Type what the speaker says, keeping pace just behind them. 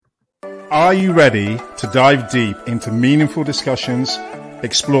Are you ready to dive deep into meaningful discussions,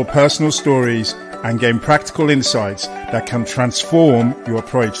 explore personal stories, and gain practical insights that can transform your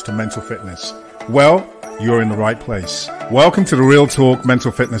approach to mental fitness? Well, you're in the right place. Welcome to the Real Talk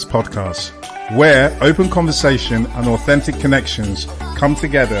Mental Fitness Podcast, where open conversation and authentic connections come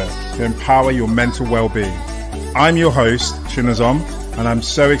together to empower your mental well-being. I'm your host, Shinazom, and I'm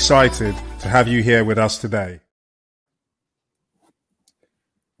so excited to have you here with us today.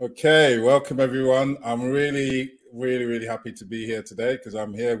 Okay, welcome everyone. I'm really happy to be here today because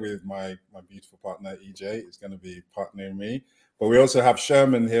I'm here with my beautiful partner, EJ. Is going to be partnering me. But we also have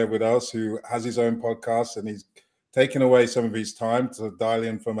Sherman here with us who has his own podcast, and he's taken away some of his time to dial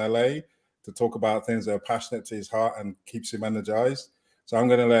in from LA to talk about things that are passionate to his heart and keeps him energized. So I'm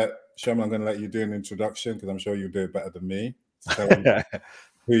going to let you do an introduction because I'm sure you'll do it better than me. Tell him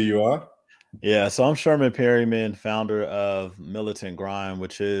who you are. Yeah, so I'm Sherman Perryman, founder of Militant,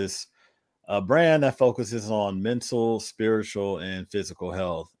 which is a brand that focuses on mental, spiritual, and physical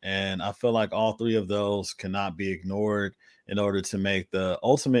health. And I feel like all three of those cannot be ignored in order to make the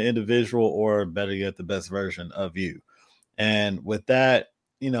ultimate individual, or better yet, the best version of you. And with that,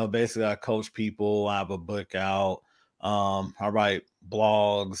 basically I coach people. I have a book out. I write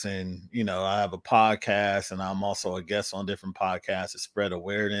blogs, and I have a podcast, and I'm also a guest on different podcasts to spread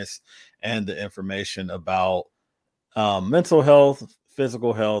awareness and the information about mental health,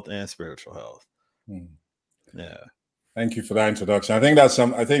 physical health, and spiritual health. Yeah. Thank you for that introduction. I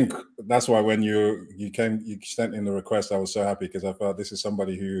think that's why when you sent in the request, I was so happy because I felt this is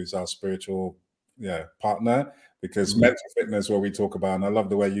somebody who is our spiritual partner, because mental fitness, what we talk about, and I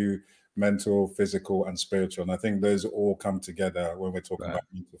love the way you mental, physical, and spiritual, and I think those all come together when we're talking about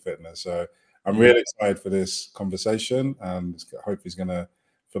mental fitness. So I'm really excited for this conversation, and I hope he's going to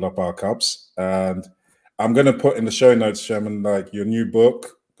fill up our cups. And I'm going to put in the show notes, Sherman, like your new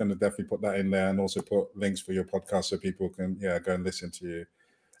book. I'm going to definitely put that in there, and also put links for your podcast so people can go and listen to you.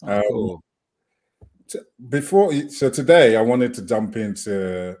 Cool. Today I wanted to jump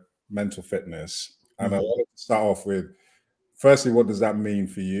into mental fitness, and I wanted to start off with, firstly, what does that mean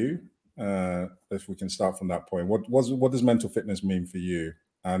for you? If we can start from that point, what does mental fitness mean for you?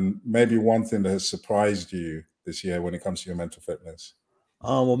 And maybe one thing that has surprised you this year when it comes to your mental fitness.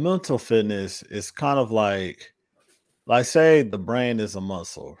 Well, mental fitness is kind of like say the brain is a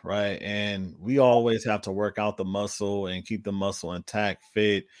muscle, right? And we always have to work out the muscle and keep the muscle intact,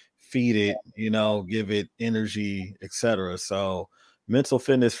 fit, feed it, give it energy, etc. So mental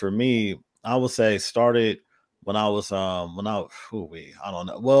fitness for me, I would say started when I was I don't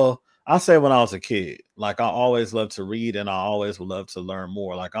know. Well, I say when I was a kid. Like I always loved to read, and I always would love to learn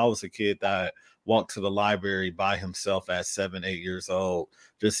more. Like I was a kid that walked to the library by himself at 7, 8 years old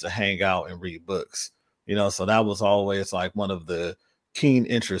just to hang out and read books. So that was always like one of the keen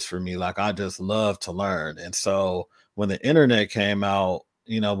interests for me. Like I just love to learn. And so when the internet came out,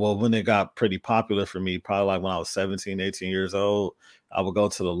 when it got pretty popular for me, probably like when I was 17, 18 years old, I would go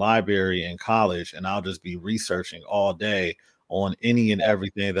to the library in college, and I'll just be researching all day on any and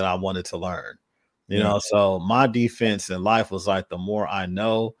everything that I wanted to learn. So my defense in life was like, the more I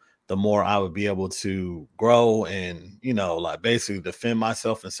know, the more I would be able to grow and, like basically defend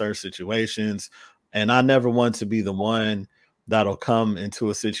myself in certain situations. And I never want to be the one that'll come into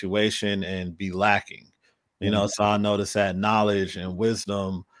a situation and be lacking, so I noticed that knowledge and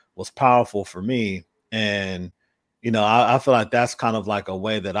wisdom was powerful for me. And, I feel like that's kind of like a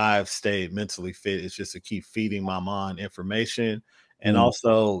way that I've stayed mentally fit, is just to keep feeding my mind information and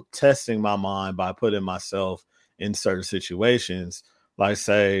also testing my mind by putting myself in certain situations. Like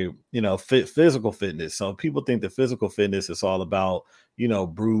say, physical fitness. So people think that physical fitness is all about,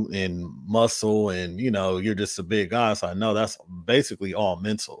 brute and muscle and, you're just a big guy. So I know that's basically all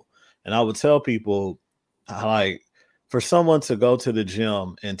mental. And I would tell people, like, for someone to go to the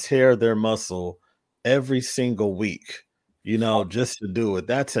gym and tear their muscle every single week, just to do it,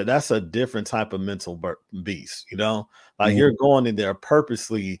 that's a different type of mental beast, like you're going in there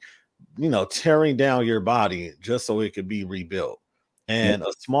purposely, tearing down your body just so it could be rebuilt. And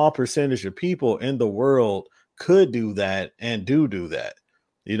a small percentage of people in the world could do that and do that.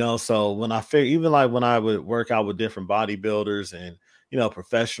 So when I figure, even like when I would work out with different bodybuilders and,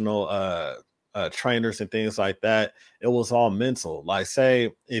 professional trainers and things like that, it was all mental. Like say,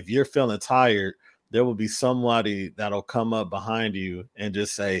 if you're feeling tired, there will be somebody that'll come up behind you and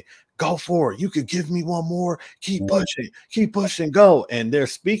just say, go for it. You could give me one more. Keep pushing, go. And they're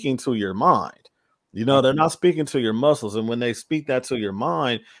speaking to your mind. They're not speaking to your muscles. And when they speak that to your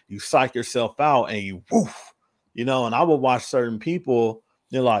mind, you psych yourself out and you woof, and I would watch certain people,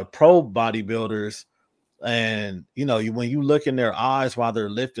 like pro bodybuilders, And when you look in their eyes while they're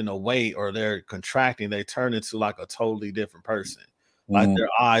lifting a weight or they're contracting, they turn into like a totally different person. Like their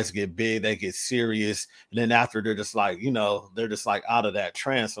eyes get big, they get serious, and then after they're just like, they're just like out of that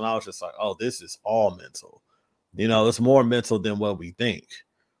trance. And I was just like, oh, this is all mental. It's more mental than what we think.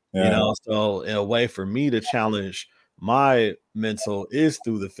 So in a way for me to challenge my mental is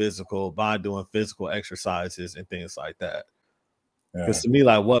through the physical by doing physical exercises and things like that. Because to me,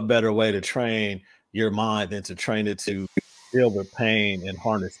 like, what better way to train your mind than to train it to deal with pain and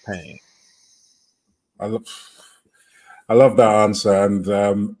harness pain? I love that answer,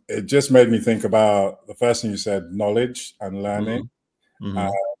 and it just made me think about the first thing you said: knowledge and learning.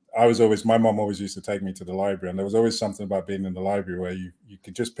 My mom always used to take me to the library, and there was always something about being in the library where you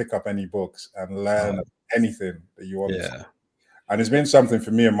could just pick up any books and learn anything that you wanted. Yeah. And it's been something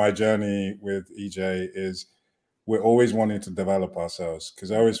for me in my journey with EJ is we're always wanting to develop ourselves,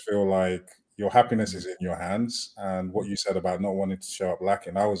 because I always feel like your happiness is in your hands. And what you said about not wanting to show up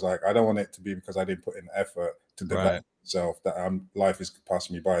lacking, I was like, I don't want it to be because I didn't put in effort to develop myself that life is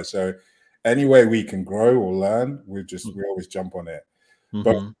passing me by. So any way we can grow or learn, we always jump on it.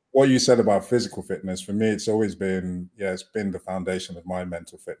 But what you said about physical fitness, for me, it's always been, it's been the foundation of my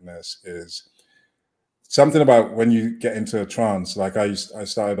mental fitness. Is something about when you get into a trance. Like I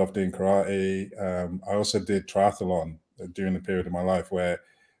started off doing karate. I also did triathlon during the period of my life where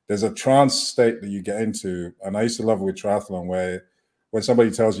there's a trance state that you get into. And I used to love it with triathlon, where when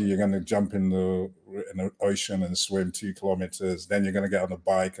somebody tells you you're going to jump in the ocean and swim 2 kilometers, then you're going to get on a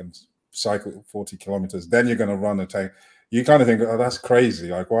bike and cycle 40 kilometers, then you're going to run a tank. You kind of think, oh, that's crazy.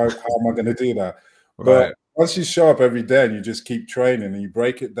 Like, how am I going to do that? But once you show up every day and you just keep training and you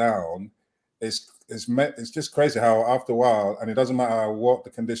break it down, it's just crazy how after a while, and it doesn't matter what the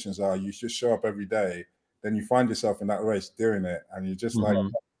conditions are, you just show up every day, then you find yourself in that race doing it, and you're just like,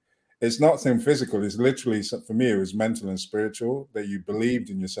 it's not something physical. It's literally, for me, it was mental and spiritual, that you believed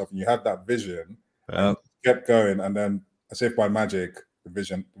in yourself and you had that vision and you kept going, and then as if by magic, the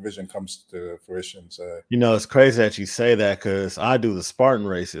vision comes to fruition. So it's crazy that you say that, because I do the Spartan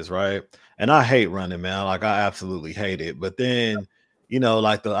races, right? And I hate running, man. Like, I absolutely hate it. But then,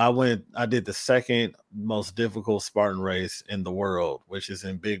 like I did the second most difficult Spartan race in the world, which is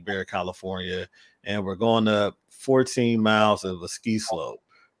in Big Bear, California. And we're going up 14 miles of a ski slope.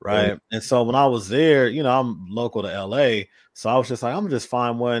 Right. And so when I was there, I'm local to LA. So I was just like, I'm gonna just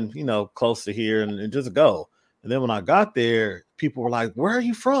find one, close to here and just go. And then when I got there, people were like, where are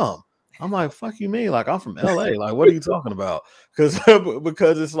you from? I'm like, fuck you mean? Like, I'm from LA. Like, what are you talking about? Because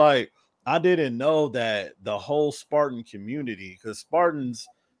it's like, I didn't know that the whole Spartan community, because Spartans,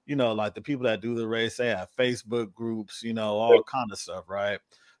 like the people that do the race, they have Facebook groups, all kind of stuff, right?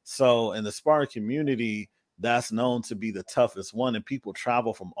 So in the Spartan community, that's known to be the toughest one, and people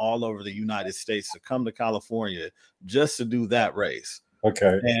travel from all over the United States to come to California just to do that race.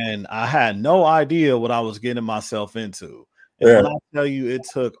 Okay. And I had no idea what I was getting myself into. And when I tell you it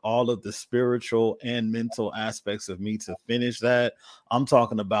took all of the spiritual and mental aspects of me to finish that, I'm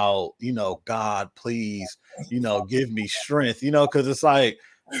talking about, God, please, give me strength, because it's like,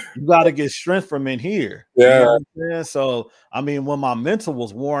 you got to get strength from in here. You know what I'm saying? So, I mean, when my mental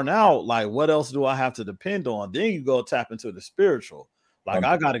was worn out, like, what else do I have to depend on? Then you go tap into the spiritual. Like,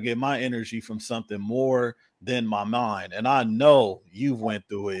 I got to get my energy from something more than my mind. And I know you've went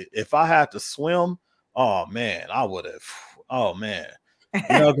through it. If I had to swim, oh man, I would have. Oh man,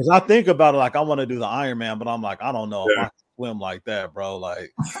 because I think about it, like, I want to do the Ironman, but I'm like, I don't know if I can swim like that, bro.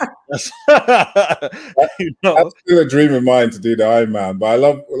 Like, that's, that's still a dream of mine to do the Ironman. But I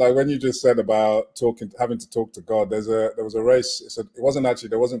love, like, when you just said about having to talk to God. There was a race. There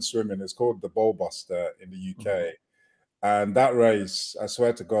wasn't swimming. It's called the Bowl Buster in the UK. And that race, I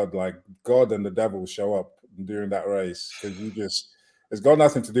swear to God, like, God and the devil show up during that race, because it's got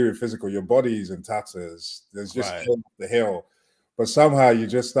nothing to do with physical. Your body's in tatters. There's just the hill. But somehow you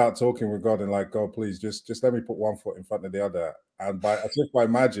just start talking with God and like, God, please just let me put one foot in front of the other. And as if by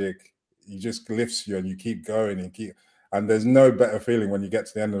magic, he just lifts you and you keep going and there's no better feeling when you get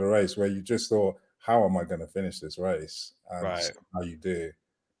to the end of the race where you just thought, how am I going to finish this race? And how you do.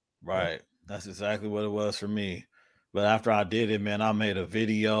 Right. That's exactly what it was for me. But after I did it, man, I made a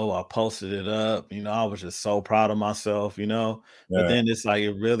video, I posted it up, I was just so proud of myself, But then it's like,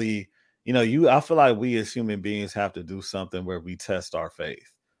 it really, I feel like we as human beings have to do something where we test our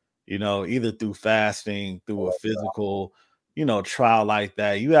faith, either through fasting, through a physical, trial like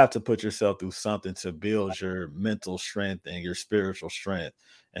that. You have to put yourself through something to build your mental strength and your spiritual strength.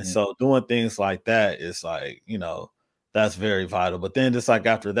 And so doing things like that is like, that's very vital. But then just like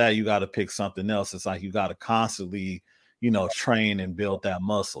after that, you got to pick something else. It's like you got to constantly, train and build that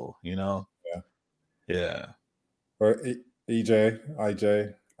muscle, Yeah. Yeah. Or EJ,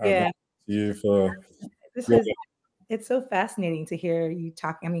 IJ, Yeah. you for This your. is it's so fascinating to hear you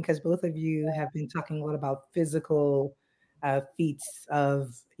talk. I mean, because both of you have been talking a lot about physical feats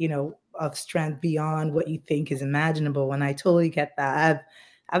of, of strength beyond what you think is imaginable. And I totally get that.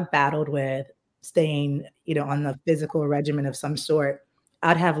 I've battled with staying, on the physical regimen of some sort.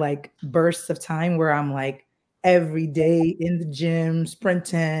 I'd have like bursts of time where I'm like every day in the gym,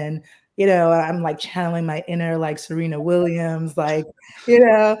 sprinting, I'm like channeling my inner like Serena Williams, like, you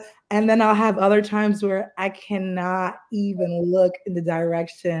know, and then I'll have other times where I cannot even look in the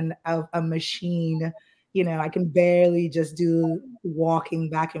direction of a machine. I can barely just do walking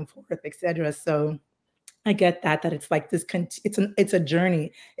back and forth, etc. So I get that it's like this it's a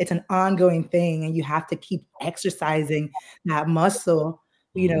journey. It's an ongoing thing and you have to keep exercising that muscle,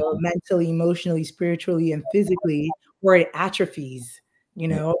 mentally, emotionally, spiritually and physically, or it atrophies.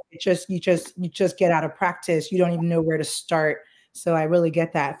 You just get out of practice. You don't even know where to start. So I really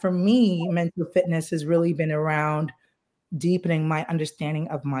get that. For me, mental fitness has really been around deepening my understanding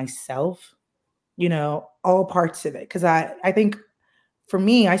of myself, all parts of it. Because I think for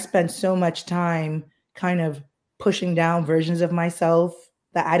me, I spent so much time kind of pushing down versions of myself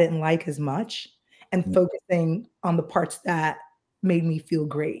that I didn't like as much and focusing on the parts that made me feel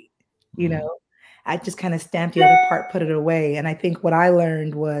great. You know, I just kind of stamped the other part, put it away. And I think what I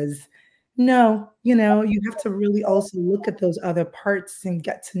learned was no, you have to really also look at those other parts and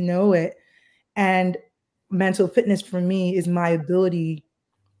get to know it. And mental fitness for me is my ability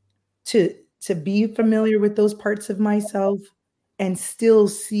to be familiar with those parts of myself and still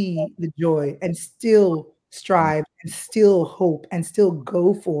see the joy and still strive and still hope and still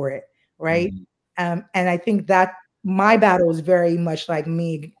go for it, right? And I think that my battle is very much like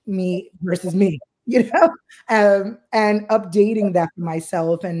me versus me, and updating that for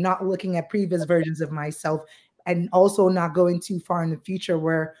myself and not looking at previous versions of myself and also not going too far in the future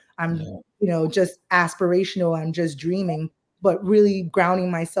where I'm, just aspirational, I'm just dreaming, but really grounding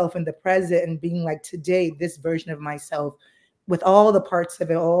myself in the present and being like, today, this version of myself with all the parts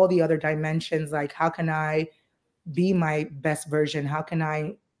of it, all the other dimensions, like, how can I be my best version? How can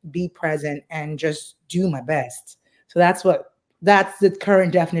I be present and just do my best? So that's the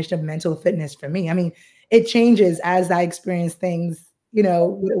current definition of mental fitness for me. I mean, it changes as I experience things.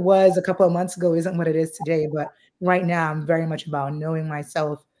 What it was a couple of months ago isn't what it is today. But right now, I'm very much about knowing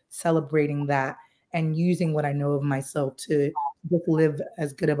myself, celebrating that, and using what I know of myself to just live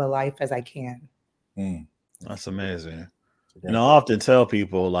as good of a life as I can. That's amazing. I often tell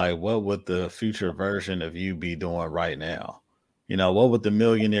people, like, what would the future version of you be doing right now? What would the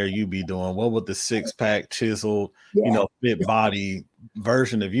millionaire you be doing? What would the six pack chiseled, Yeah. fit body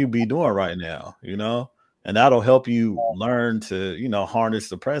version of you be doing right now? And that'll help you learn to, harness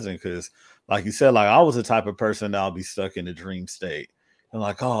the present. Cause like you said, like I was the type of person that'll be stuck in the dream state. And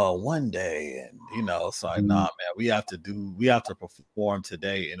like, oh, one day. And it's like, nah, man, we have to perform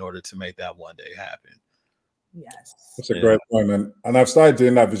today in order to make that one day happen. Yes. That's a great point. And I've started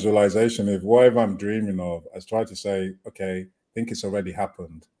doing that visualization. If whatever I'm dreaming of, I try to say, okay, I think it's already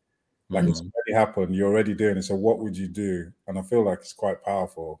happened. Like it's already happened. You're already doing it. So what would you do? And I feel like it's quite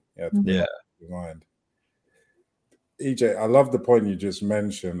powerful. Yeah. To bring that to mind. EJ, I love the point you just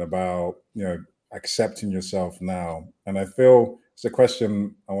mentioned about, accepting yourself now. And I feel it's a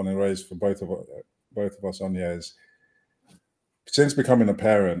question I want to raise for both of us on here is, since becoming a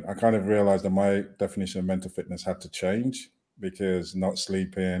parent, I kind of realized that my definition of mental fitness had to change because not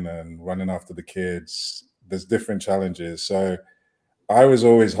sleeping and running after the kids, there's different challenges. So I was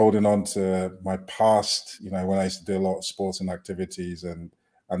always holding on to my past, when I used to do a lot of sports and activities, and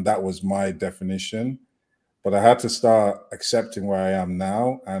that was my definition. But I had to start accepting where I am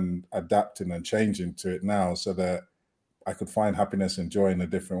now and adapting and changing to it now so that I could find happiness and joy in a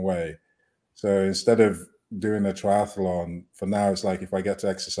different way. So instead of doing a triathlon, for now it's like if I get to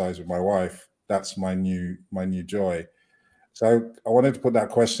exercise with my wife, that's my new joy. So I wanted to put that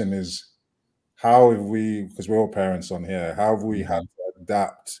question is, how have we, because we're all parents on here, how have we had to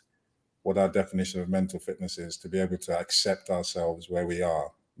adapt what our definition of mental fitness is to be able to accept ourselves where we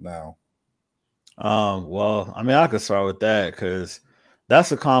are now? Well, I mean, I could start with that because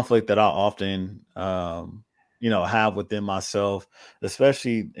that's a conflict that I often, have within myself,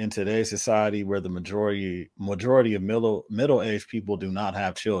 especially in today's society where the majority of middle aged people do not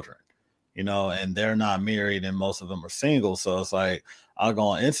have children, and they're not married, and most of them are single. So it's like I'll go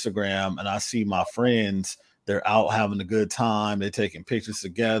on Instagram and I see my friends. They're out having a good time. They're taking pictures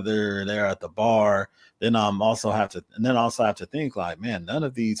together. They're at the bar. Then also have to think like, man, none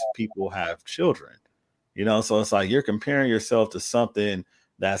of these people have children, so it's like you're comparing yourself to something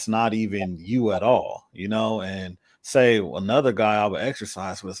that's not even you at all, you know. And say another guy I would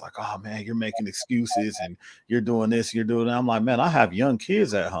exercise with, like, oh man, you're making excuses and you're doing this, you're doing that. I'm like, man, I have young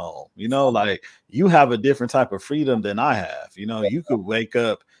kids at home, you know, like you have a different type of freedom than I have. You know, you could wake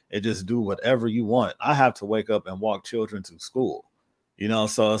up and just do whatever you want. I have to wake up and walk children to school, you know.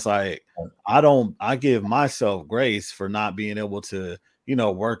 So it's like I give myself grace for not being able to, you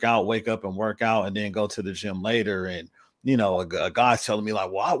know, work out, wake up and work out and then go to the gym later. And you know, a guy's telling me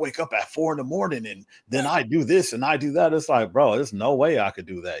like, well, I wake up at 4 a.m. and then I do this and I do that. It's like, bro, there's no way I could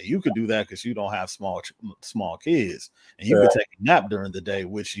do that. You could do that because you don't have small kids and you could take a nap during the day,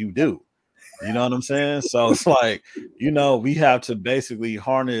 which you do. You know what I'm saying? So it's like, you know, we have to basically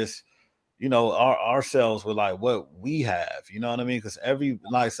harness, you know, ourselves with like what we have, you know what I mean? Because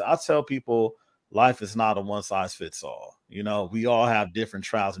like I tell people, life is not a one size fits all. You know, we all have different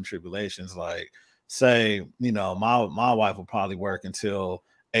trials and tribulations. Like, say, you know, my wife will probably work until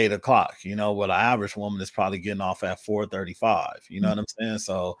 8 o'clock, you know, what an average woman is probably getting off at 4:35. You know what I'm saying?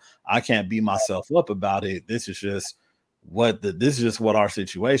 So I can't beat myself up about it. This is just what our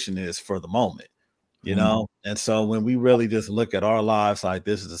situation is for the moment, you know? And so when we really just look at our lives, like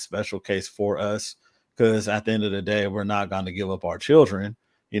this is a special case for us, because at the end of the day, we're not going to give up our children,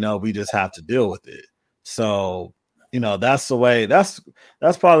 you know, we just have to deal with it. So, you know, that's the way that's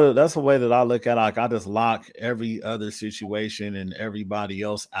the way that I look at it. Like I just lock every other situation and everybody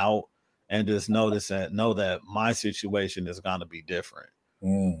else out and just know that my situation is going to be different.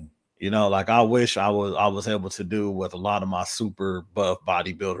 You know, like I wish I was able to do what a lot of my super buff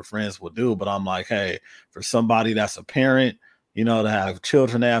bodybuilder friends would do, but I'm like, hey, for somebody that's a parent, you know, to have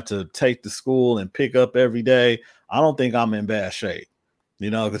children they have to take to school and pick up every day, I don't think I'm in bad shape. You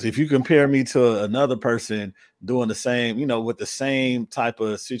know, because if you compare me to another person doing the same, you know, with the same type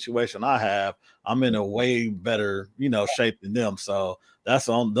of situation I have, I'm in a way better, you know, shape than them. So those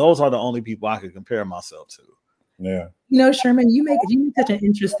are the only people I could compare myself to. Yeah. You know, Sherman, you make such an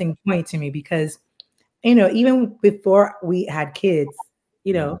interesting point to me because, you know, even before we had kids,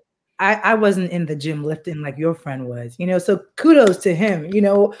 you know, I wasn't in the gym lifting like your friend was, you know, so kudos to him, you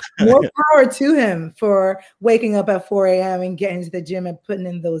know, more power to him for waking up at 4 a.m. and getting to the gym and putting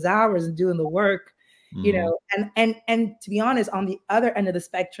in those hours and doing the work, you know, and to be honest, on the other end of the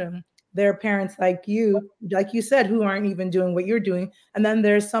spectrum, there are parents like you said, who aren't even doing what you're doing. And then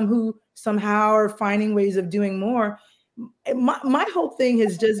there's some who somehow are finding ways of doing more. My whole thing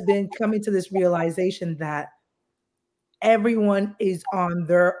has just been coming to this realization that everyone is on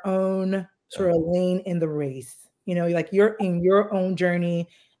their own sort of lane in the race. You know, like you're in your own journey.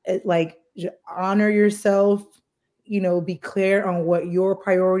 Like honor yourself. You know, be clear on what your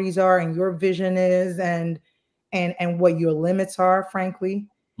priorities are and your vision is, and what your limits are. Frankly,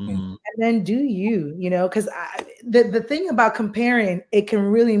 and then do you know? Because the thing about comparing, it can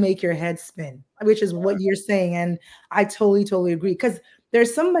really make your head spin, which is what you're saying, and I totally agree. Because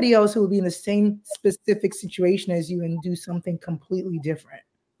there's somebody else who will be in the same specific situation as you and do something completely different.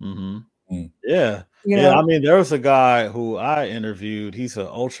 Yeah. You Yeah. know? I mean, there was a guy who I interviewed. He's an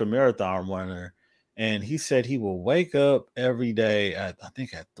ultra marathon runner. And he said he will wake up every day at, I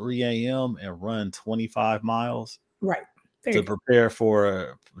think, at 3 a.m. and run 25 miles. Right. To prepare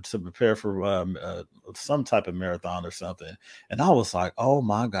for some type of marathon or something. And I was like, oh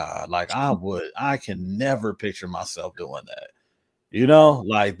my God, like I can never picture myself doing that. You know,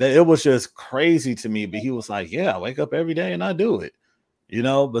 like it was just crazy to me. But he was like, yeah, I wake up every day and I do it. You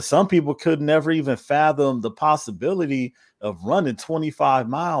know, but some people could never even fathom the possibility of running 25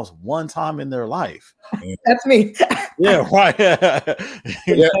 miles one time in their life. That's me. Yeah, right. At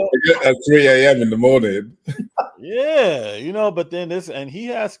 3 a.m. in the morning. Yeah, you know, but then he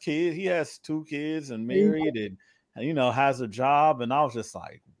has kids, he has 2 kids and married and you know, has a job. And I was just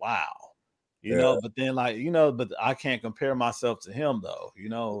like, wow, you know, but then like, you know, but I can't compare myself to him though, you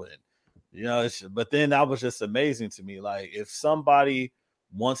know, and you know, but then that was just amazing to me. Like if somebody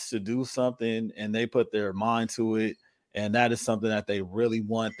wants to do something and they put their mind to it, and that is something that they really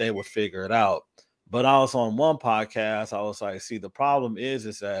want, they would figure it out. But I was on one podcast, I was like, see, the problem is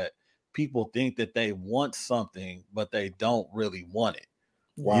that people think that they want something, but they don't really want it.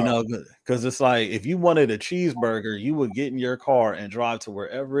 Wow. You know, because it's like if you wanted a cheeseburger, you would get in your car and drive to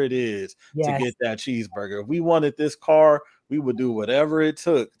wherever it is to get that cheeseburger. If we wanted this car, we would do whatever it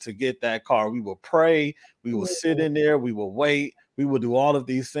took to get that car. We would pray, we would sit in there, we would wait, we would do all of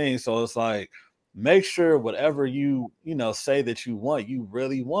these things. So it's like, make sure whatever you know, say that you want, you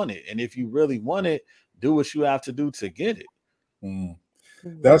really want it. And if you really want it, do what you have to do to get it.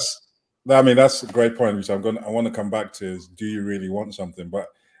 That's a great point, which I want to come back to is, do you really want something? But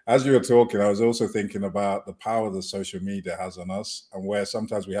as you were talking, I was also thinking about the power that social media has on us, and where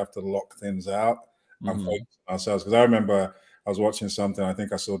sometimes we have to lock things out and focus on ourselves. Because I remember I was watching something. I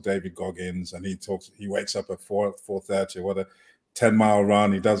think I saw David Goggins, and he wakes up at 4:30. What a 10-mile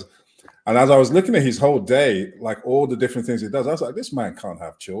run he does. And as I was looking at his whole day, like all the different things he does, I was like, this man can't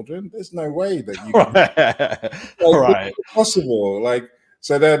have children. There's no way that you can. Right. It's possible. Like,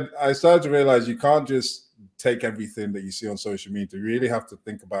 so then I started to realize you can't just take everything that you see on social media. You really have to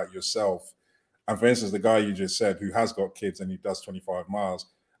think about yourself. And for instance, the guy you just said who has got kids and he does 25 miles,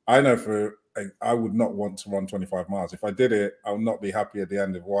 I know I would not want to run 25 miles. If I did it, I would not be happy at the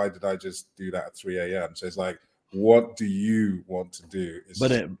end of why did I just do that at 3 a.m. So it's like, what do you want to do?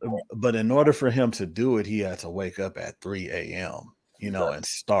 But in order for him to do it, he had to wake up at 3 a.m., and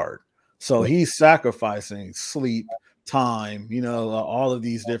start. So he's sacrificing sleep, time, all of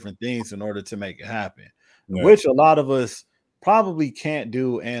these different things in order to make it happen, which a lot of us probably can't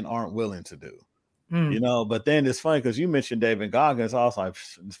do and aren't willing to do. But then it's funny because you mentioned David Goggins. I was like,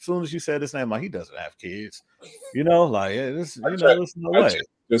 as soon as you said his name, like he doesn't have kids, like there's no way.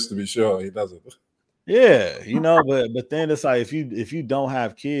 Just to be sure, he doesn't. Yeah, but then it's like if you don't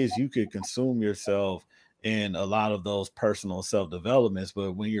have kids, you could consume yourself in a lot of those personal self-developments.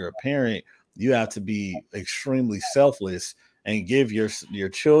 But when you're a parent, you have to be extremely selfless and give your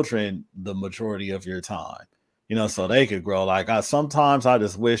children the majority of your time, so they could grow. Like sometimes I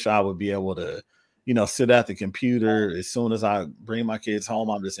just wish I would be able to, sit at the computer. As soon as I bring my kids home,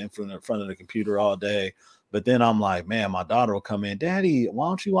 I'm just in front of the computer all day. But then I'm like, man, my daughter will come in, Daddy, why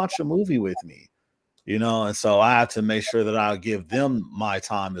don't you watch a movie with me? And so I have to make sure that I'll give them my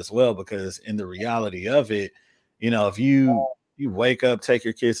time as well, because in the reality of it, if you wake up, take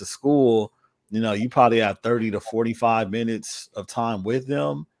your kids to school, you probably have 30 to 45 minutes of time with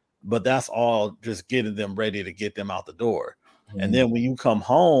them, but that's all just getting them ready to get them out the door. And then when you come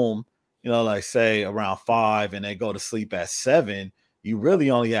home, like say around 5 and they go to sleep at 7, you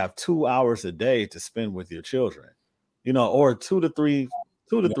really only have 2 hours a day to spend with your children, or 2 to 3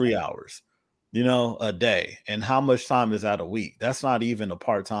 hours. A day. And how much time is that a week? That's not even a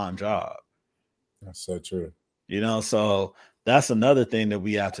part-time job. That's so true. So that's another thing that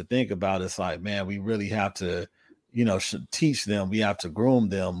we have to think about. It's like, man, we really have to, teach them. We have to groom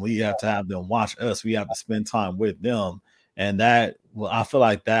them. We have to have them watch us. We have to spend time with them. And I feel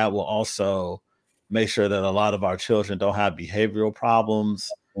like that will also make sure that a lot of our children don't have behavioral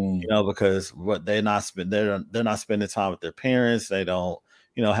problems, because they're not spending time with their parents. They don't,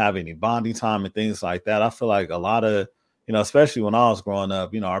 have any bonding time and things like that. I feel like a lot of, especially when I was growing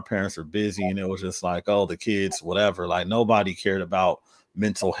up, our parents were busy and it was just like, oh, the kids, whatever. Like nobody cared about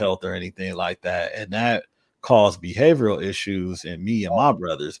mental health or anything like that. And that caused behavioral issues in me and my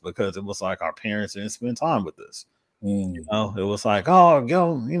brothers, because it was like our parents didn't spend time with us. It was like, oh,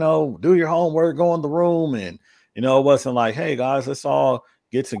 go, do your homework, go in the room. And, it wasn't like, hey guys, let's all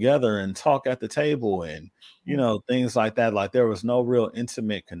get together and talk at the table and, things like that. Like there was no real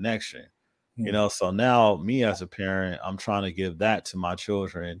intimate connection, so now me as a parent, I'm trying to give that to my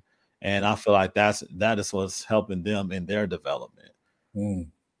children. And I feel like that is what's helping them in their development.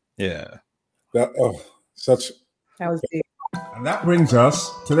 Yeah. That was deep. And that brings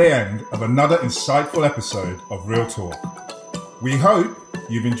us to the end of another insightful episode of Real Talk. We hope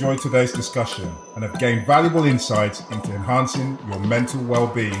you've enjoyed today's discussion and have gained valuable insights into enhancing your mental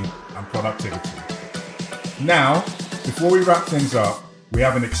well-being and productivity. Now, before we wrap things up, we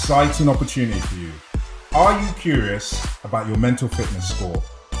have an exciting opportunity for you. Are you curious about your mental fitness score?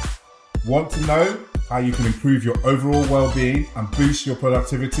 Want to know how you can improve your overall well-being and boost your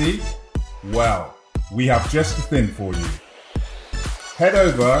productivity? Well, we have just the thing for you. Head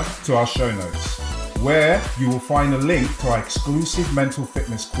over to our show notes, where you will find a link to our exclusive mental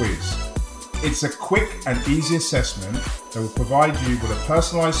fitness quiz. It's a quick and easy assessment that will provide you with a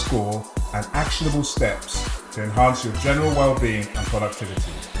personalized score and actionable steps to enhance your general well-being and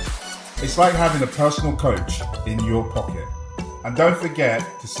productivity. It's like having a personal coach in your pocket. And don't forget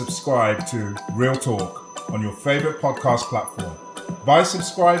to subscribe to Real Talk on your favorite podcast platform. By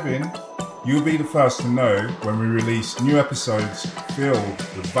subscribing, you'll be the first to know when we release new episodes filled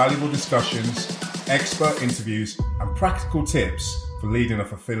with valuable discussions, expert interviews, and practical tips for leading a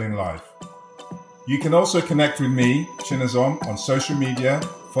fulfilling life. You can also connect with me, Chinazom, on social media.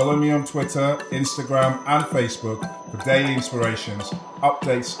 Follow me on Twitter, Instagram, and Facebook for daily inspirations,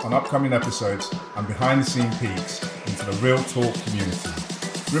 updates on upcoming episodes, and behind-the-scenes peeks into the Real Talk community.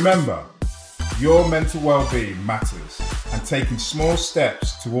 Remember, your mental well-being matters, and taking small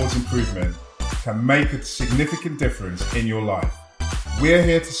steps towards improvement can make a significant difference in your life. We're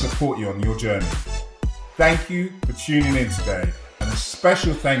here to support you on your journey. Thank you for tuning in today, and And a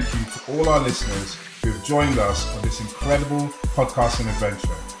special thank you to all our listeners who have joined us on this incredible podcasting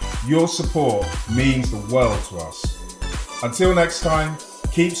adventure. Your support means the world to us. Until next time,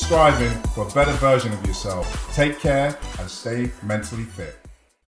 keep striving for a better version of yourself. Take care and stay mentally fit.